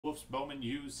Wolfe's Bowman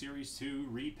U Series 2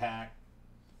 Repack.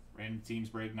 Random teams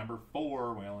break number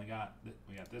 4. We got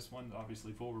this one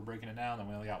obviously full. We're breaking it down. Then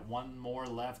we only got one more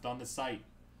left on the site.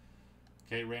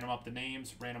 Okay, random up the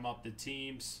names, random up the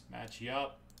teams, match you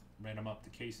up, random up the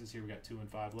cases. Here we got 2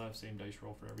 and 5 left. Same dice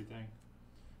roll for everything.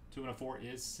 2 and a 4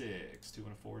 is 6. 2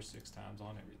 and a 4 6 times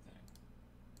on everything.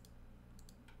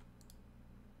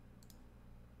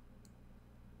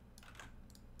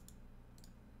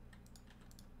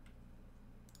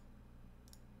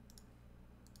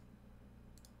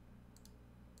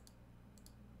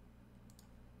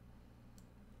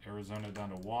 Arizona down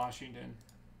to Washington.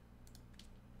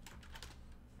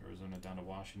 Arizona down to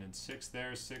Washington. 6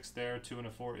 there, 6 there. 2 and a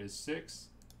 4 is 6.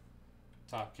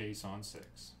 Top case on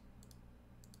 6.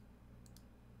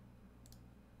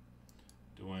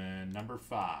 Doing number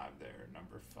 5 there.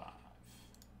 Number 5.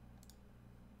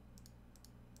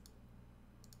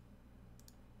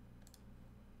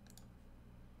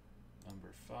 Number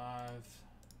 5.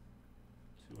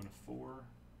 2 and a 4.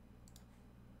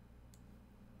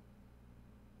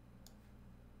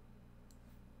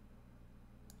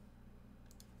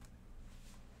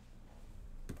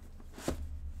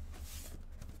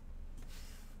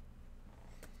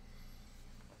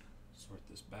 Sort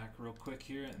this back real quick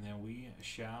here, and then we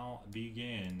shall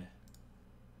begin.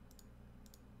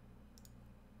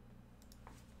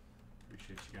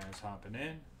 Appreciate you guys hopping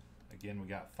in. Again, we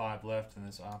got 5 left in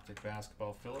this optic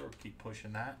basketball filler. We'll keep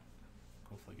pushing that.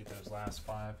 Hopefully get those last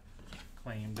 5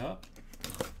 claimed up.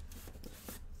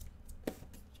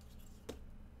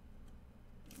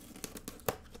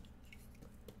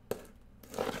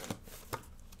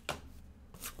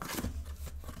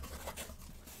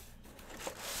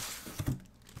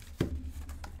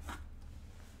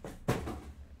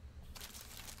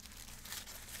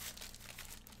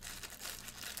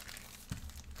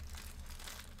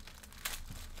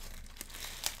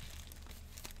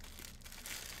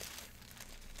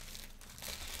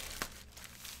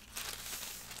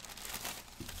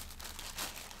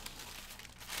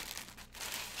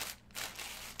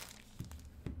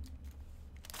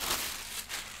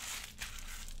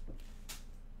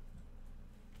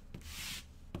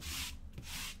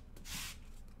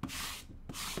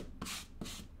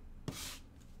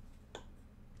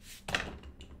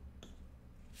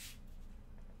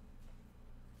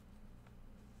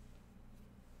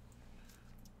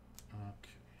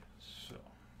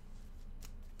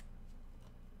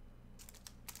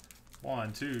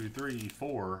 One, two, three,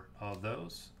 4 of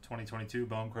those. 2022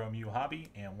 Bone Chrome U Hobby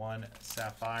and 1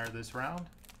 Sapphire this round.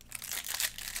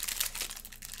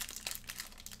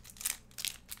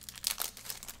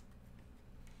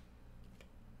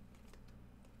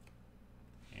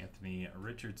 Anthony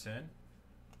Richardson.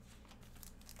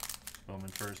 Bowman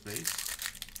first base.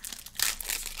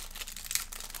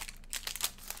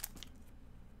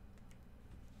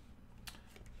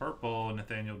 Purple,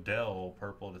 Nathaniel Dell,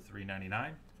 purple to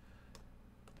 399.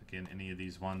 Again, any of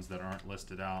these ones that aren't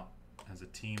listed out as a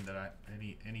team that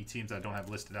any teams that I don't have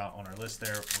listed out on our list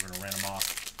there, we're going to random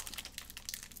off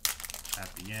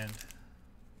at the end.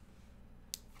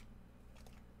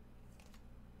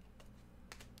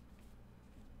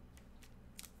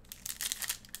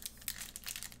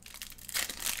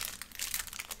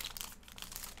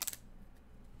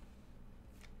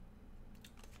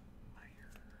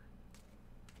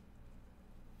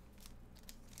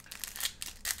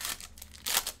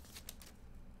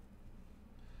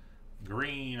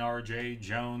 Green, R.J.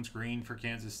 Jones, green for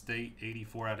Kansas State,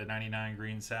 84 out of 99,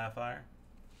 green Sapphire.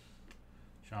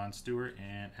 Sean Stewart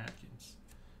and Atkins.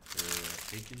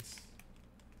 Akins.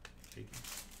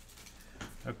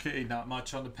 Okay, not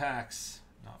much on the packs.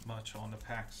 Not much on the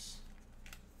packs.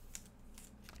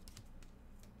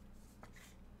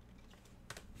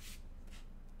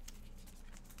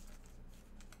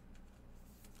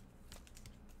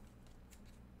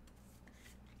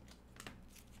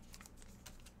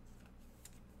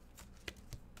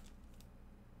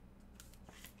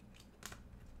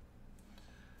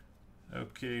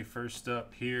 Okay, first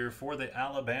up here for the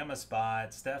Alabama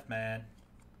spot, Steph Man.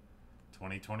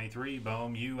 2023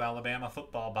 Bowman U Alabama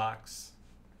football box.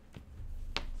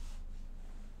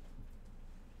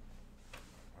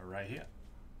 Right here.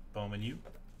 Bowman U,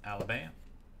 Alabama.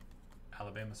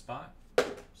 Alabama spot,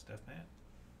 Steph Man.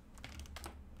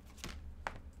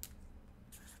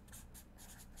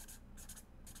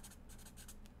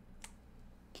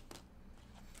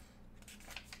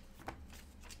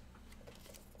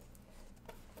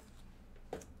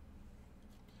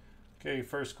 Okay,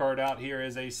 first card out here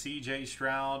is a CJ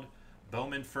Stroud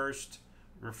Bowman first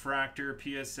refractor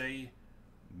PSA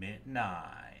mint 9.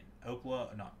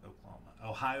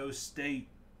 Ohio State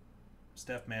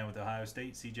Steph Man with Ohio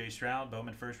State. C.J. Stroud,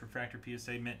 Bowman First Refractor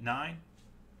PSA Mint 9.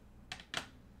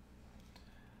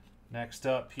 Next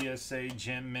up, PSA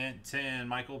Gem Mint 10.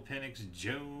 Michael Penix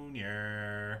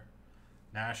Jr.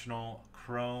 National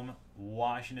Chrome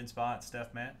Washington spot.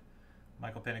 Steph Man.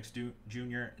 Michael Penix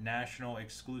Jr. National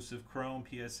Exclusive Chrome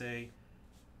PSA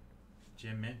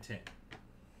Gem Mint 10.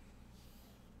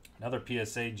 Another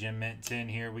PSA Gem Mint 10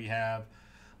 here. We have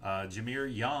Jameer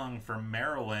Young from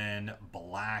Maryland.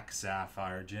 Black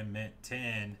Sapphire Gem Mint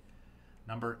 10.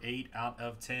 Number 8 out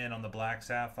of 10 on the Black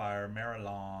Sapphire.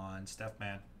 Maryland. Steph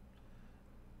Man.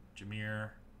 Jameer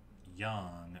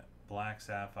Young. Black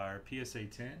Sapphire. PSA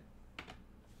 10.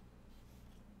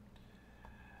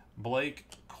 Blake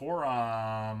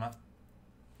Corum.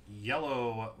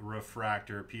 Yellow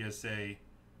Refractor. PSA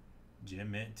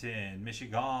Gem Mint 10.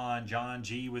 Michigan. John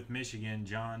G with Michigan.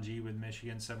 John G with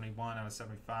Michigan. 71 out of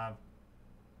 75.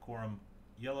 Corum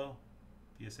Yellow.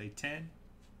 PSA 10.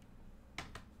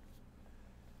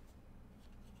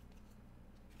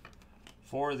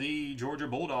 For the Georgia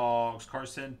Bulldogs,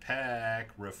 Carson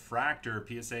Peck Refractor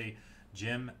PSA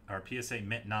Gem or PSA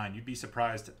Mint 9. You'd be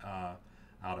surprised out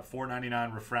of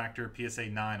 $4.99 Refractor PSA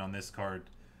 9 on this card.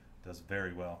 Does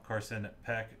very well. Carson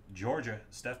Peck, Georgia.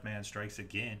 Steph Man strikes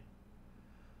again.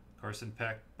 Carson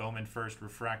Peck, Bowman First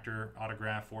Refractor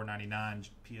Autograph $4.99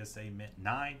 PSA Mint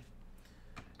 9.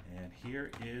 And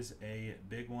here is a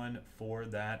big one for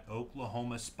that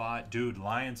Oklahoma spot. Dude,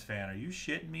 Lions fan, are you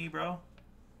shitting me, bro?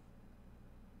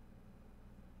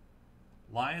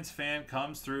 Lions fan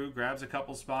comes through, grabs a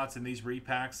couple spots in these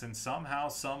repacks, and somehow,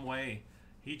 some way,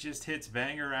 he just hits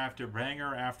banger after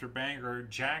banger after banger.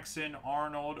 Jackson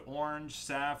Arnold, Orange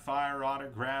Sapphire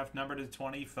Autograph, number to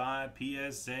 25,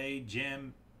 PSA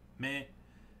Gem Mint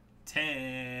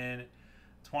 10.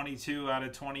 22 out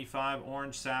of 25,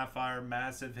 Orange Sapphire,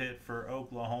 massive hit for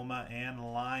Oklahoma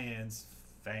and Lions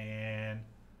fan.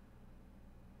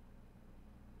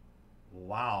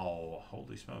 Wow,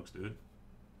 holy smokes, dude.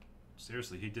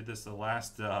 Seriously, he did this the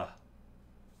last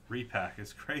repack.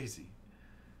 It's crazy.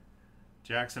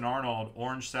 Jackson Arnold,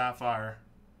 Orange Sapphire,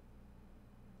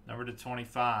 number to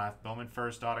 25, Bowman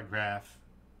First Autograph,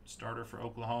 starter for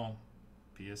Oklahoma,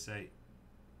 PSA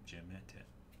Gem Mint 10.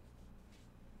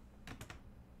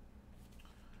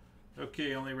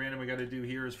 Okay, only random we got to do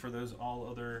here is for those all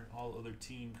other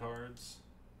team cards.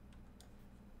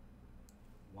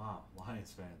 Wow,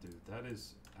 Lions fan, dude, that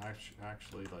is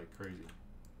actually like crazy.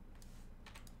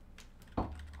 All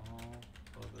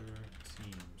other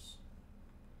teams.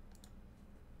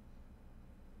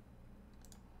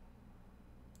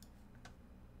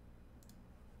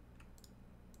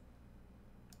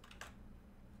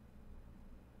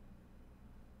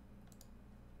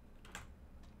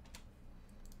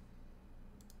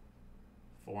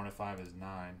 Four and a 5 is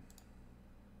 9.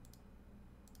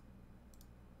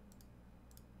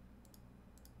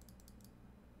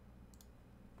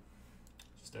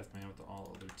 Steph Man with the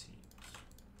all other teams.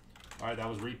 All right, that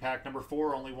was repack number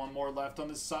 4. Only one more left on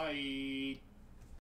the site.